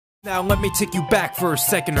Now let me take you back for a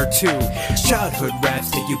second or two. Childhood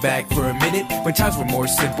raps take you back for a minute, when times were more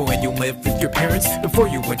simple and you lived with your parents. Before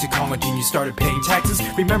you went to college and you started paying taxes.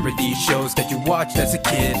 Remember these shows that you watched as a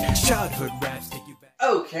kid. Childhood raps take you back.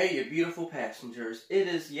 Okay, you beautiful passengers. It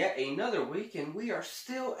is yet another week and we are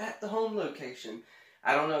still at the home location.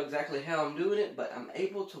 I don't know exactly how I'm doing it, but I'm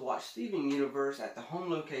able to watch Steven Universe at the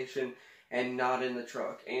home location and not in the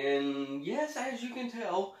truck. And yes, as you can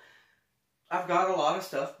tell, I've got a lot of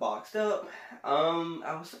stuff boxed up.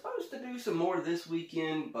 I was supposed to do some more this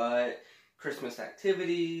weekend, but Christmas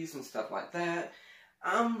activities and stuff like that.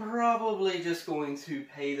 I'm probably just going to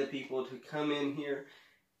pay the people to come in here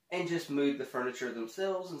and just move the furniture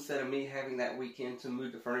themselves instead of me having that weekend to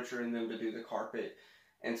move the furniture and them to do the carpet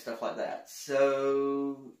and stuff like that.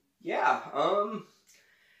 So, yeah.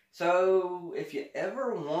 So if you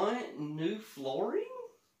ever want new flooring,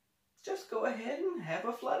 just go ahead and have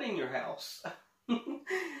a flood in your house.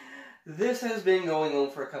 This has been going on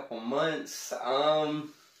for a couple months.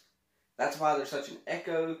 That's why there's such an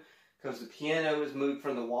echo, because the piano is moved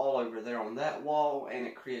from the wall over there on that wall, and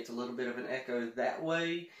it creates a little bit of an echo that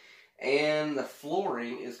way. And the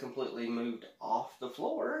flooring is completely moved off the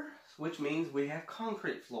floor, which means we have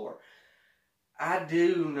concrete floor. I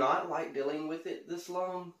do not like dealing with it this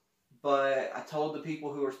long. But I told the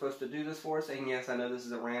people who are supposed to do this for us, and yes, I know this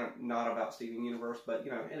is a rant not about Steven Universe, but, you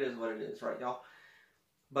know, it is what it is, right, y'all?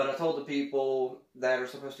 But I told the people that are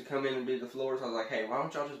supposed to come in and do the floors, I was like, hey, why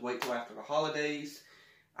don't y'all just wait till after the holidays?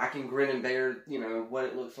 I can grin and bear, you know, what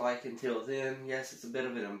it looks like until then. Yes, it's a bit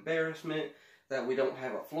of an embarrassment that we don't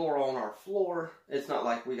have a floor on our floor. It's not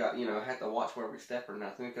like we got, you know, have to watch where we step or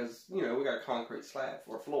nothing, because, you know, we got a concrete slab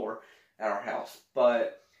for a floor at our house.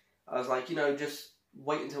 But I was like, you know, just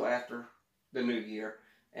wait until after the new year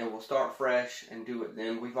and we'll start fresh and do it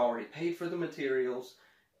then. We've already paid for the materials,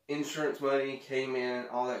 insurance money came in,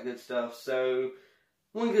 all that good stuff. So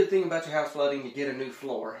one good thing about your house flooding, you get a new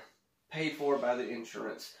floor paid for by the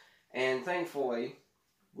insurance. And thankfully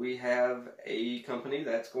we have a company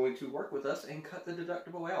that's going to work with us and cut the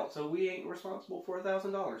deductible out, so we ain't responsible for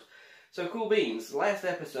 $1,000. So cool beans. Last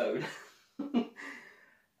episode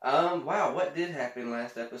wow, what did happen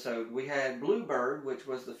last episode? We had Bluebird, which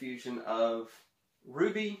was the fusion of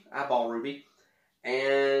Ruby, Eyeball Ruby,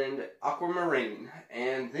 and Aquamarine.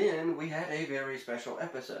 And then we had a very special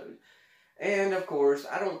episode. And of course,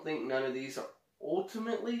 I don't think none of these are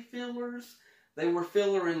ultimately fillers. They were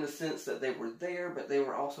filler in the sense that they were there, but they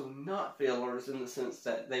were also not fillers in the sense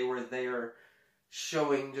that they were there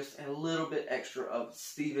showing just a little bit extra of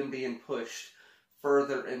Steven being pushed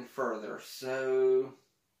further and further. So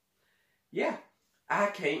yeah, I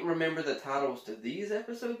can't remember the titles to these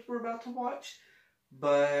episodes we're about to watch,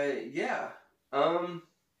 but yeah, I don't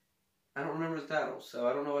remember the titles, so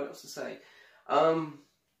I don't know what else to say.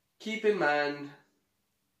 Keep in mind,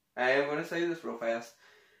 I am going to say this real fast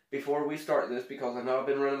before we start this, because I know I've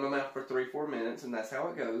been running my mouth for 3-4 minutes, and that's how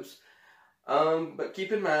it goes. But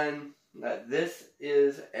keep in mind that this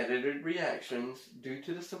is edited reactions due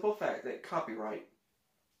to the simple fact that copyright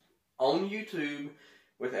on YouTube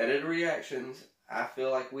with edited reactions, I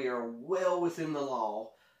feel like we are well within the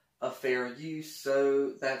law of fair use,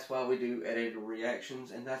 so that's why we do edited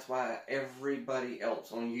reactions, and that's why everybody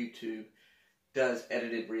else on YouTube does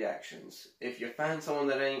edited reactions. If you find someone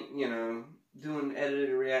that ain't, you know, doing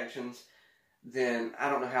edited reactions, then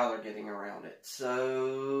I don't know how they're getting around it.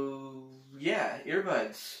 So, yeah,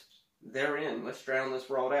 earbuds, they're in. Let's drown this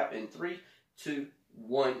world out in 3, 2,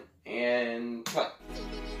 1, and play.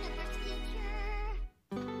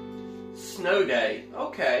 Snow day.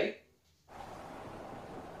 Okay.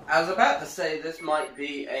 I was about to say this might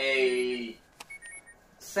be a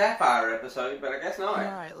Sapphire episode, but I guess not.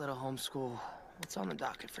 Alright, little homeschool. What's on the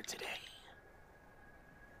docket for today?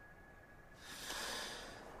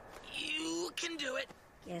 You can do it.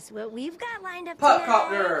 Guess what we've got lined up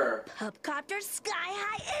Pupcopter. Pupcopter Sky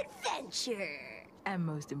High Adventure. And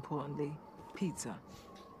most importantly, pizza.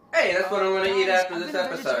 Hey, that's what I'm going to eat after I've this been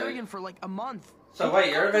episode. vegetarian for like a month. So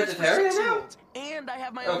wait, you're a vegetarian now? And I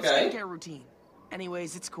have my own skincare routine.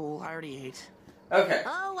 Anyways, it's cool. I already ate. Okay.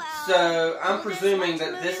 Oh, well. So I'm presuming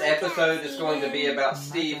that this episode is going to be about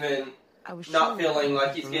Steven not feeling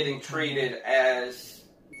like he's getting treated as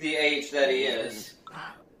the age that he is.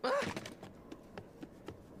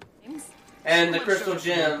 And the crystal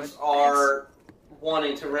gems are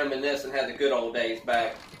wanting to reminisce and have the good old days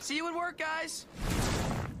back. See you at work, guys.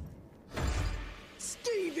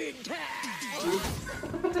 Steven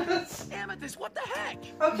Amethyst, what the heck?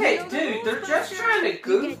 Okay, dude, they're just trying to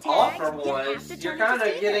goof off for once. You're kind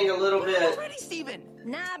of getting a little bit... Ready, Steven?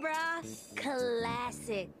 Nah, bruh.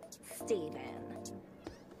 Classic Steven.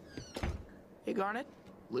 Garnet?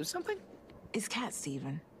 Lose something? It's Cat,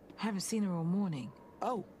 Steven. Haven't seen her all morning.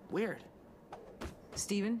 Oh, weird.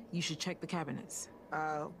 Steven, you should check the cabinets.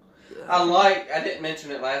 I didn't mention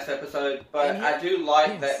it last episode, but I do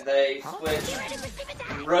like that they switched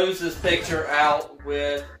Rose's picture out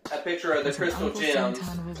with a picture of the crystal gems,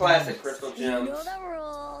 classic crystal gems. You know the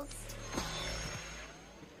rules.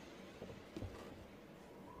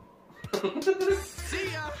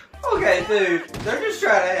 See ya! Okay, dude, they're just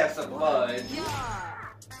trying to have some fun.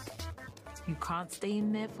 You can't stay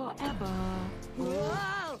in there forever.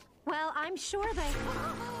 Whoa! Well, I'm sure they...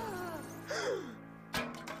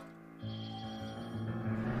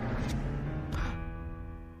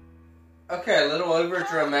 Okay, a little over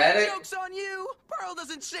dramatic. Joke's on you! Pearl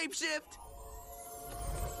doesn't shapeshift!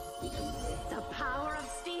 The power of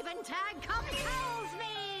Steven Tag compels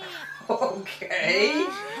me! Okay.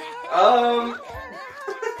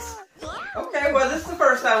 Okay, well, this is the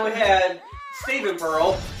first time we had Steven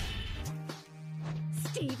Pearl.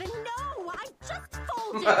 Steven, no! I just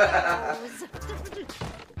folded those!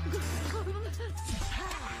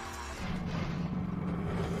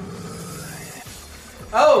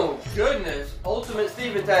 Oh, goodness. Ultimate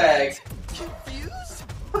Steven Tag. Confused?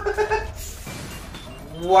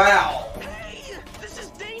 Wow. Hey! This is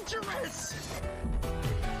dangerous!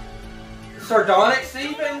 Sardonic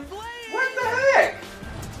Steven? What the heck?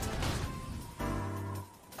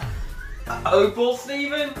 Opal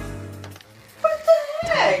Steven? What the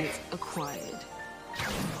heck? Acquired.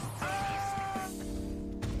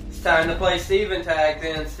 It's time to play Steven Tag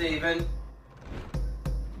then, Steven.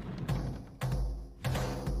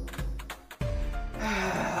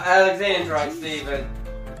 Alexandrite Steven.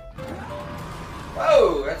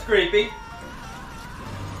 Whoa, that's creepy.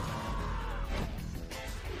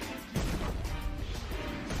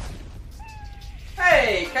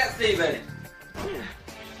 Hey, Cat Steven.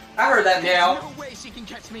 I heard that meow. No way she can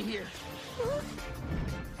catch me here.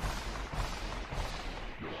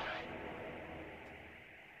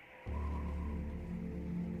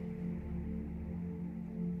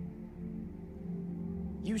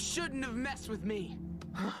 You shouldn't have messed with me.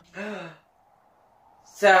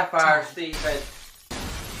 Sapphire Steven.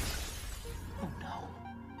 Oh no.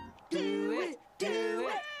 Do it, do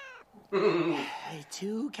it. Hey,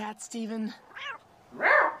 too, Cat Steven.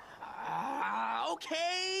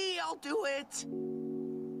 Okay, I'll do it.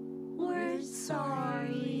 We're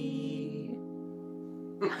sorry.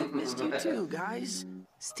 I missed you too, guys.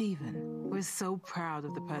 Steven, we're so proud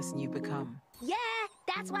of the person you've become. Yeah,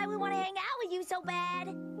 that's why we want to hang out with you so bad.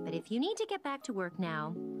 But if you need to get back to work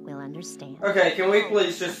now, we'll understand. Okay, can we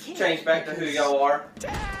please just change back to who y'all are?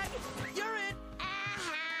 Tag! You're it!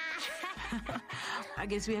 I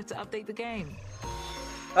guess we have to update the game.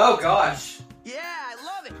 Oh gosh. Yeah, I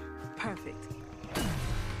love it. Perfect.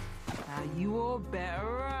 Now you all better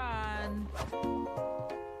run.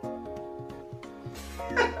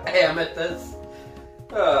 Amethyst.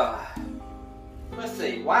 Let's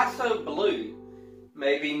see. Why so blue?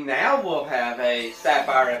 Maybe now we'll have a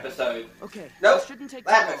Sapphire episode. Okay, Nope. it shouldn't take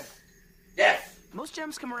too long. Lapis. Yes. Most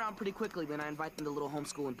gems come around pretty quickly when I invite them to little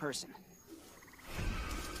homeschool in person.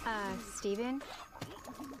 Steven?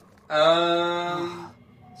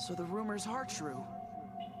 So the rumors are true.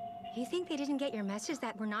 You think they didn't get your message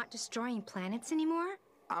that we're not destroying planets anymore?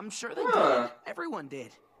 I'm sure they Huh. did. Everyone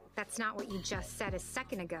did. That's not what you just said a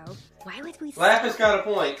second ago. Why would we... Lapis got a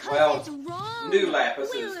point. Well, it's wrong. new Lapis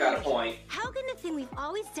Wait, has wait, got a wait. point. How can the thing we've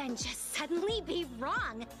always done just suddenly be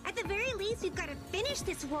wrong? At the very least, we've got to finish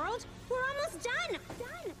this world. We're almost done.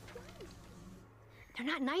 Done. They're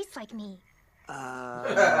not nice like me.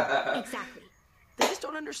 Exactly. They just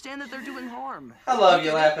don't understand that they're doing harm. I love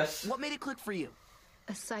you, Lapis. What made it click for you?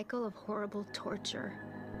 A cycle of horrible torture.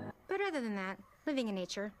 But other than that, living in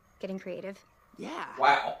nature, getting creative. Yeah.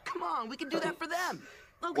 Wow. Come on, we can do that for them.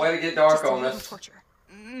 Okay, Way to get dark just a on little us. torture.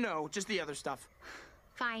 No, just the other stuff.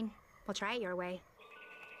 Fine. We'll try it your way.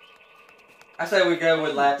 I say we go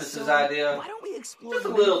with Lapis's So, idea. Why don't we explore Just a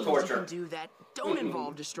the little many things torture. you can do that don't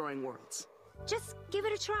involve destroying worlds? Just give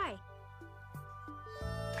it a try.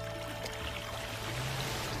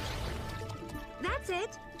 That's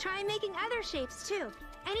it. Try making other shapes too.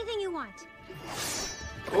 Anything you want.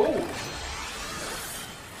 Ooh.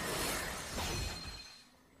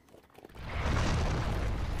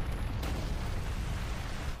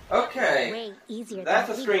 Okay. Way easier That's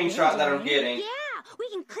than a we screenshot that I'm imagined. getting. Yeah, we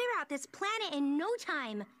can clear out this planet in no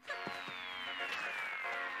time.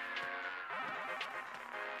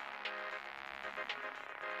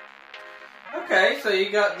 Okay, so you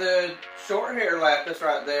got the short hair Lapis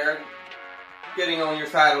right there, getting on your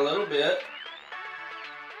side a little bit.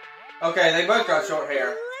 Okay, they both got short hair.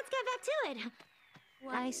 Let's get back to it.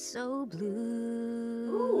 Why so blue?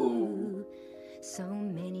 Ooh. So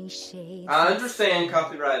many shades. I understand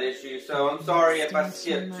copyright issues, so I'm sorry if I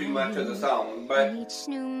skip too much of the song, but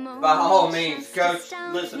by all means, go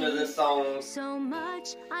listen to this song, So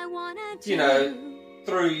much I wanna you know,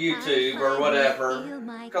 through YouTube or whatever,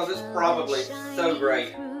 because it's probably so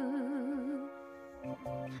great.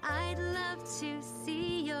 I'd love to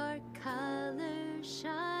see your color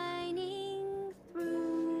shining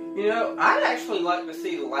through. You know, I'd actually like to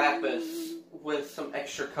see Lapis with some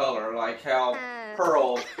extra color, like how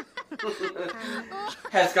Pearl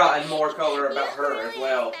has gotten more color about her as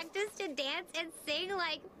well. You expect us to dance and sing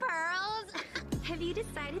like pearls? Have you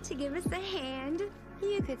decided to give us a hand?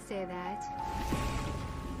 You could say that.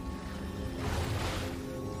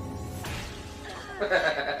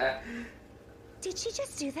 Did she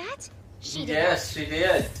just do that? She did. Yes, she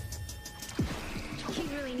did. You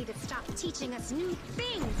really need to stop teaching us new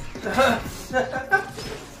things.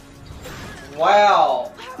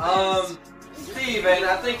 Wow. Steven,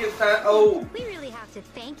 I think it's time. Oh. We really have to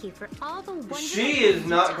thank you for all the wonderful She is things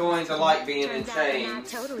not you going taught to us. like being in Turns out they're not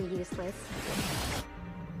chains. totally useless.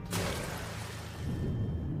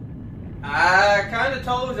 I kind of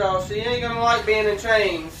told y'all she ain't gonna like being in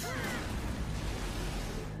chains.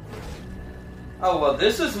 Oh, well,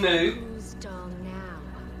 this is new. Who's dull now?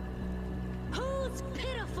 Who's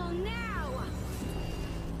pitiful now?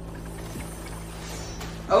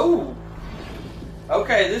 Oh.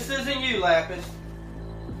 Okay, this isn't you, Lapis.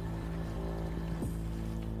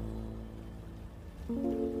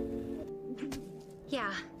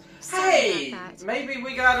 Yeah. Hey, about that. maybe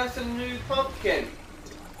we got us a new pumpkin.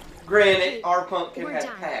 Granted, our pumpkin We're had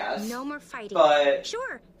done. passed. No more fighting. but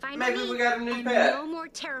Sure, fine maybe by me. we got a new And pet. no more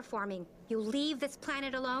terraforming. You leave this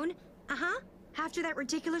planet alone? Uh-huh. After that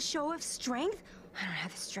ridiculous show of strength? I don't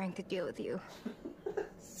have the strength to deal with you.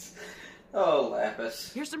 Oh,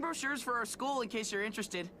 Lapis. Here's some brochures for our school in case you're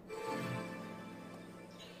interested.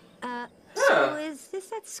 So is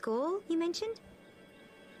this at school you mentioned?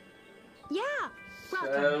 Yeah.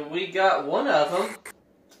 Welcome. We got one of them.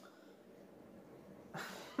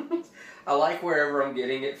 I like wherever I'm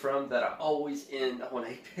getting it from that I always end on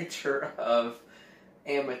a picture of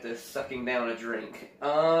Amethyst sucking down a drink.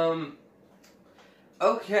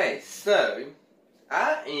 Okay, so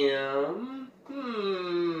I am,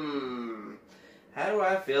 how do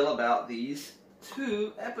I feel about these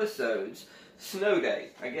 2 episodes? Snow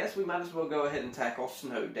Day. I guess we might as well go ahead and tackle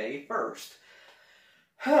Snow Day first.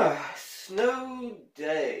 Snow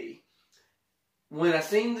Day. When I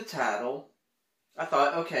seen the title, I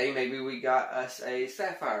thought, okay, maybe we got us a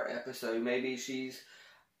Sapphire episode. Maybe she's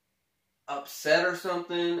upset or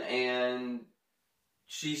something, and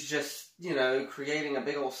she's just, you know, creating a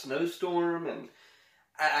big old snowstorm. And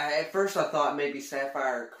at first I thought maybe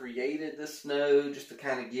Sapphire created the snow just to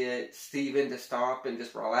kind of get Steven to stop and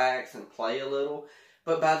just relax and play a little.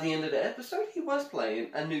 But by the end of the episode, he was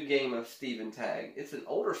playing a new game of Steven Tag. It's an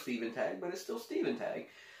older Steven Tag, but it's still Steven Tag.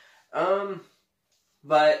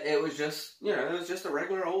 But it was just, you know, it was just a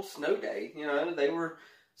regular old snow day. You know, they were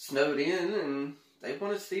snowed in and they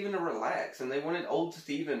wanted Steven to relax, and they wanted old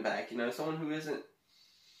Steven back. You know, someone who isn't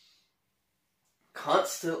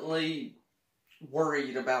constantly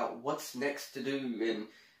worried about what's next to do and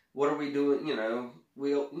what are we doing. You know,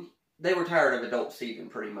 they were tired of adult Steven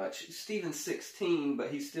pretty much. Steven's 16, but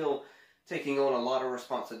he's still taking on a lot of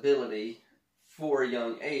responsibility for a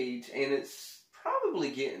young age, and it's probably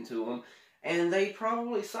getting to him. And they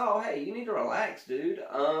probably saw, hey, you need to relax, dude.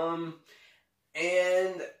 And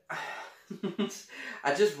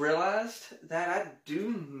I just realized that I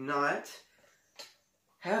do not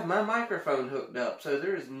have my microphone hooked up, so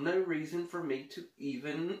there is no reason for me to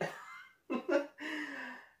even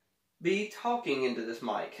be talking into this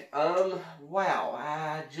mic. Wow,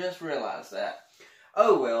 I just realized that.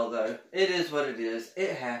 Oh well, though, it is what it is.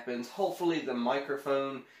 It happens. Hopefully the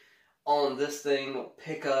microphone on this thing will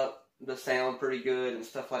pick up the sound pretty good and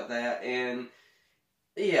stuff like that. And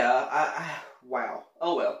yeah, wow.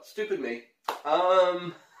 Oh well, stupid me.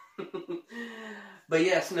 But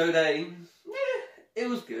yeah, Snow Day, it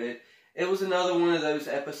was good. It was another one of those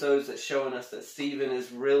episodes that's showing us that Steven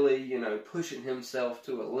is really, you know, pushing himself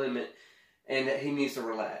to a limit and that he needs to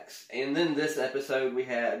relax. And then this episode we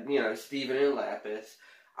had, you know, Steven and Lapis.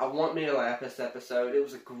 I Want Me a Lapis episode. It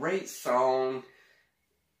was a great song.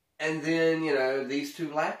 And then, you know, these 2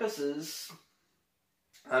 Lapises,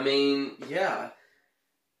 I mean, yeah.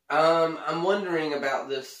 I'm wondering about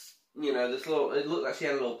this, you know, this little, it looked like she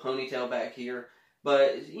had a little ponytail back here,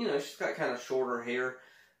 but, you know, she's got kind of shorter hair.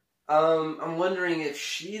 I'm wondering if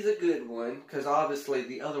she's a good one, because obviously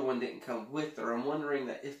the other one didn't come with her. I'm wondering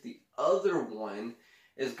that if the other one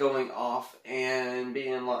is going off and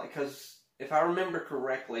being like, because if I remember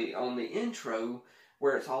correctly, on the intro,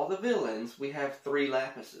 where it's all the villains, we have 3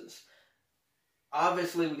 Lapises.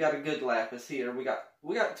 Obviously, we got a good Lapis here. We got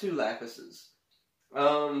 2 Lapises.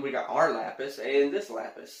 We got our Lapis and this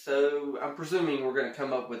Lapis. So I'm presuming we're going to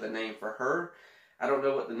come up with a name for her. I don't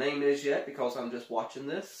know what the name is yet because I'm just watching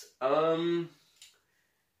this. And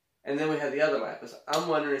then we have the other Lapis. I'm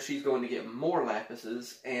wondering if she's going to get more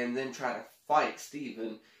Lapises and then try to fight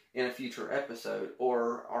Steven in a future episode.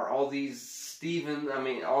 Or are all these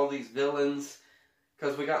all these villains,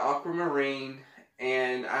 because we got Aquamarine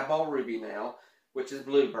and Eyeball Ruby now, which is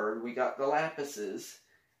Bluebird. We got the Lapises.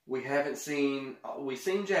 We've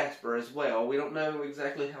seen Jasper as well. We don't know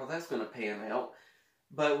exactly how that's going to pan out.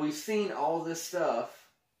 But we've seen all this stuff.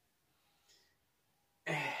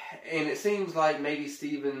 And it seems like maybe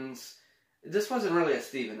this wasn't really a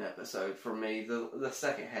Steven episode for me, the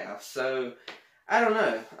second half. So, I don't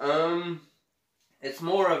know. It's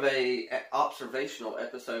more of a observational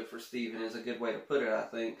episode for Steven is a good way to put it, I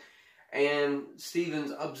think. And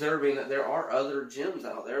Steven's observing that there are other gems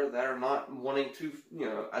out there that are not wanting to,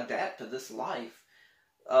 adapt to this life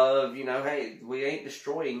of, hey, we ain't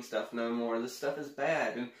destroying stuff no more. This stuff is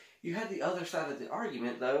bad. And you had the other side of the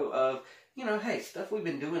argument, though, of, hey, stuff we've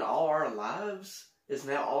been doing all our lives is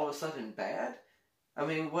now all of a sudden bad? I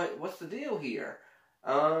mean, what's the deal here?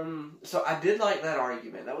 So I did like that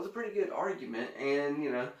argument. That was a pretty good argument.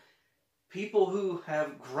 And, people who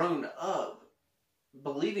have grown up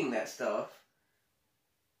believing that stuff,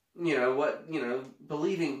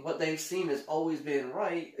 believing what they've seen has always been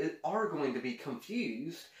right, are going to be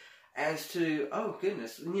confused as to, oh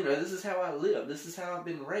goodness, this is how I live, this is how I've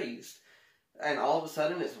been raised, and all of a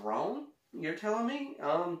sudden it's wrong? You're telling me?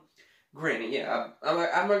 Granted, yeah,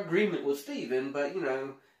 I'm in agreement with Steven, but,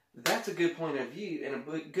 that's a good point of view and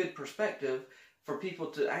a good perspective for people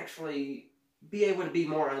to actually be able to be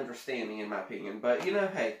more understanding, in my opinion. But,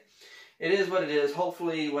 hey, it is what it is.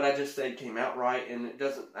 Hopefully what I just said came out right, and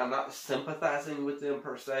I'm not sympathizing with them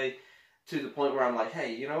per se to the point where I'm like,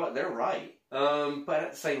 hey, you know what, they're right. But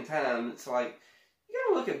at the same time, it's like, you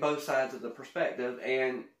gotta look at both sides of the perspective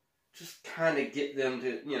and just kind of get them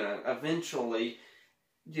to, eventually,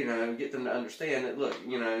 get them to understand that, look,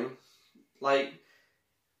 like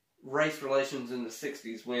race relations in the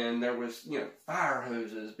 60s when there was, fire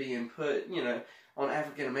hoses being put, on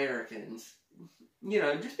African Americans.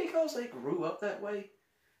 Just because they grew up that way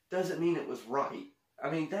doesn't mean it was right.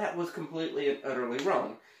 I mean, that was completely and utterly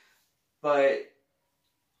wrong. But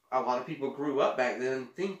a lot of people grew up back then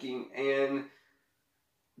thinking and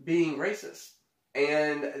being racist.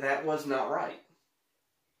 And that was not right.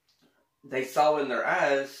 They saw in their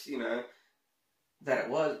eyes, that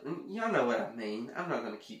it was. Y'all know what I mean. I'm not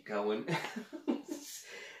going to keep going.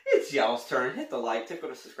 It's y'all's turn. Hit the like, tickle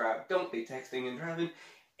to subscribe. Don't be texting and driving.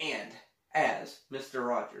 And as Mr.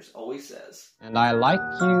 Rogers always says, and I like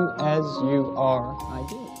you as you are, I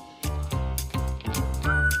do.